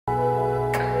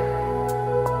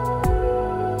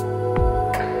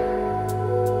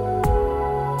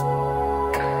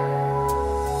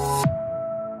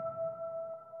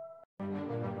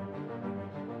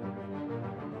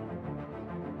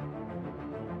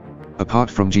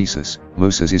Apart from Jesus,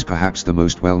 Moses is perhaps the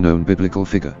most well-known biblical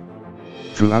figure.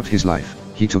 Throughout his life,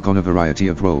 he took on a variety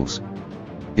of roles.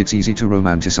 It's easy to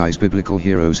romanticize biblical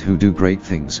heroes who do great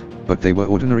things, but they were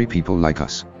ordinary people like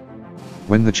us.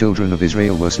 When the children of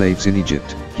Israel were slaves in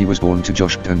Egypt, he was born to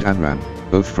Joshua and Amram,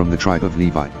 both from the tribe of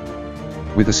Levi.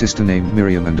 With a sister named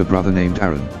Miriam and a brother named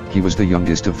Aaron, he was the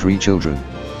youngest of 3 children.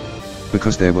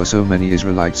 Because there were so many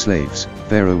Israelite slaves,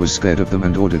 Pharaoh was scared of them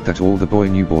and ordered that all the boy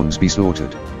newborns be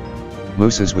slaughtered.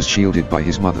 Moses was shielded by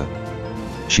his mother.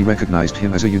 She recognized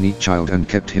him as a unique child and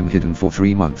kept him hidden for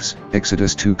 3 months,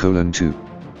 Exodus 2:2.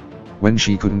 When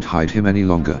she couldn't hide him any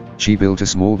longer, she built a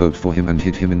small boat for him and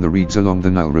hid him in the reeds along the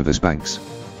Nile River's banks.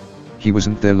 He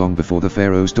wasn't there long before the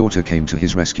Pharaoh's daughter came to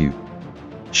his rescue.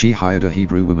 She hired a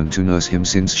Hebrew woman to nurse him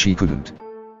since she couldn't.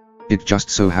 It just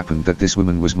so happened that this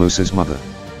woman was Moses' mother.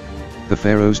 The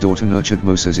Pharaoh's daughter nurtured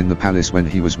Moses in the palace when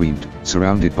he was weaned,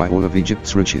 surrounded by all of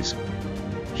Egypt's riches.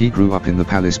 He grew up in the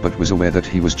palace but was aware that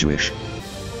he was Jewish.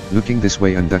 Looking this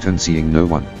way and that and seeing no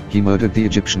one, he murdered the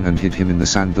Egyptian and hid him in the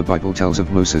sand. The Bible tells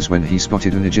of Moses when he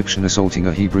spotted an Egyptian assaulting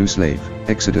a Hebrew slave,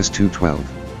 Exodus 2:12.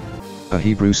 A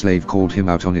Hebrew slave called him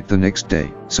out on it the next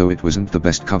day, so it wasn't the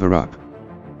best cover-up.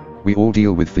 We all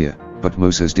deal with fear, but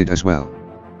Moses did as well.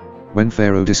 When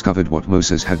Pharaoh discovered what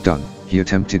Moses had done, he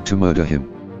attempted to murder him.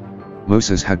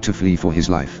 Moses had to flee for his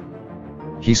life.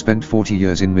 He spent 40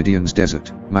 years in Midian's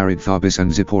desert, married Tharbis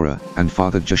and Zipporah, and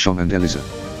fathered Gershom and Eliezer.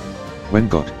 When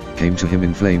God came to him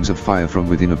in flames of fire from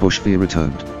within a bush, fear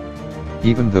returned.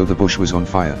 Even though the bush was on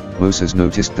fire, Moses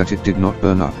noticed that it did not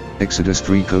burn up, Exodus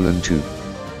 3:2.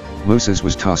 Moses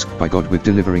was tasked by God with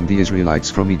delivering the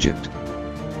Israelites from Egypt.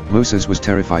 Moses was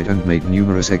terrified and made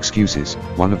numerous excuses,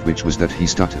 one of which was that he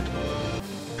stuttered.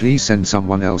 "Please send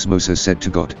someone else," Moses said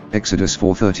to God, Exodus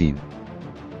 4:13.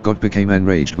 God became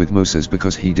enraged with Moses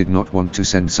because he did not want to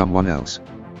send someone else.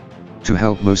 To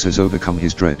help Moses overcome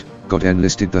his dread, God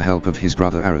enlisted the help of his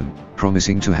brother Aaron,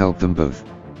 promising to help them both.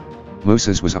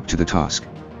 Moses was up to the task.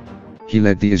 He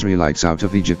led the Israelites out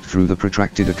of Egypt through the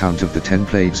protracted account of the 10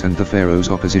 plagues and the Pharaoh's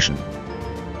opposition.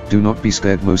 "Do not be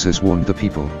scared," Moses warned the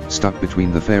people, stuck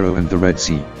between the Pharaoh and the Red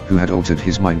Sea, who had altered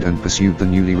his mind and pursued the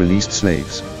newly released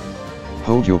slaves.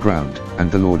 "Hold your ground,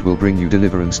 and the Lord will bring you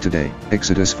deliverance today,"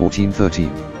 Exodus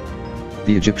 14:13.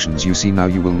 "The Egyptians you see now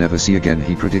you will never see again,"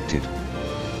 he predicted.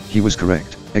 He was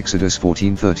correct, Exodus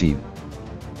 14:13.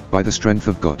 By the strength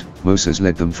of God, Moses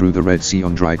led them through the Red Sea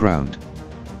on dry ground.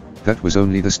 That was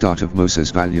only the start of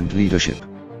Moses' valiant leadership.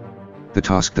 The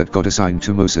task that God assigned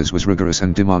to Moses was rigorous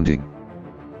and demanding.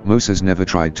 Moses never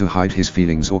tried to hide his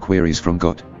feelings or queries from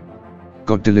God.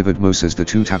 God delivered Moses the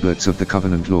 2 tablets of the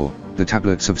covenant law, the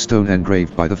tablets of stone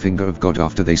engraved by the finger of God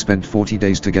after they spent 40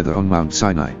 days together on Mount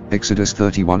Sinai, Exodus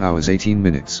 31 hours 18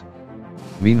 minutes.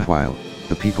 Meanwhile,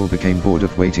 the people became bored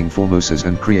of waiting for Moses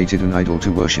and created an idol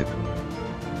to worship.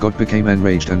 God became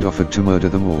enraged and offered to murder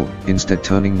them all, instead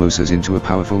turning Moses into a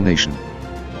powerful nation.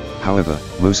 However,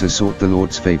 Moses sought the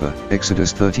Lord's favor,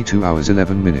 Exodus 32 hours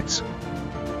 11 minutes.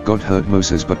 God heard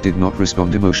Moses but did not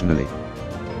respond emotionally.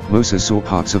 Moses saw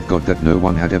parts of God that no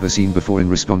one had ever seen before in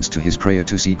response to his prayer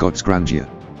to see God's grandeur.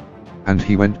 And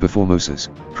he went before Moses,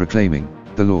 proclaiming,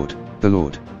 the Lord,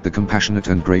 the compassionate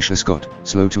and gracious God,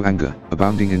 slow to anger,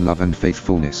 abounding in love and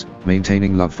faithfulness,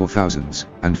 maintaining love for thousands,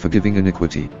 and forgiving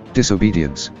iniquity,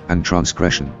 disobedience, and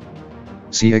transgression."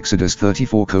 See Exodus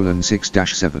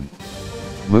 34:6-7.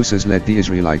 Moses led the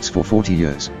Israelites for 40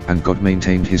 years, and God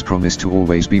maintained his promise to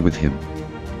always be with him.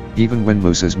 Even when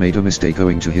Moses made a mistake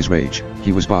owing to his rage,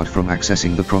 he was barred from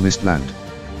accessing the promised land.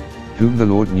 Whom the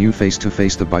Lord knew face to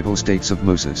face, the Bible states of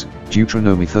Moses,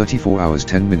 Deuteronomy 34 hours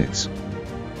 10 minutes.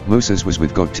 Moses was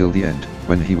with God till the end,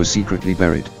 when he was secretly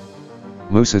buried.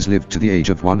 Moses lived to the age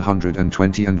of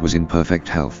 120 and was in perfect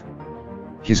health.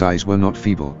 His eyes were not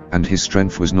feeble, and his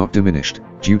strength was not diminished,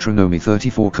 Deuteronomy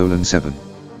 34:7.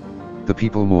 The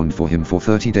people mourned for him for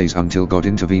 30 days until God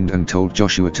intervened and told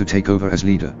Joshua to take over as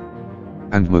leader.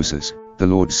 And Moses, the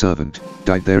Lord's servant,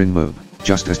 died there in Moab,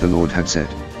 just as the Lord had said.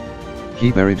 He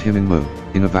buried him in Moab,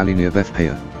 in a valley near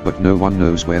Bethpeor, but no one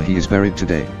knows where he is buried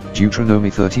today, Deuteronomy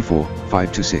 34,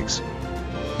 5-6.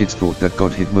 It's thought that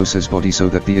God hid Moses' body so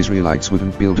that the Israelites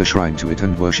wouldn't build a shrine to it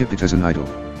and worship it as an idol.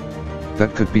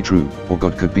 That could be true, or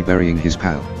God could be burying his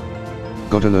pal.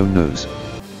 God alone knows.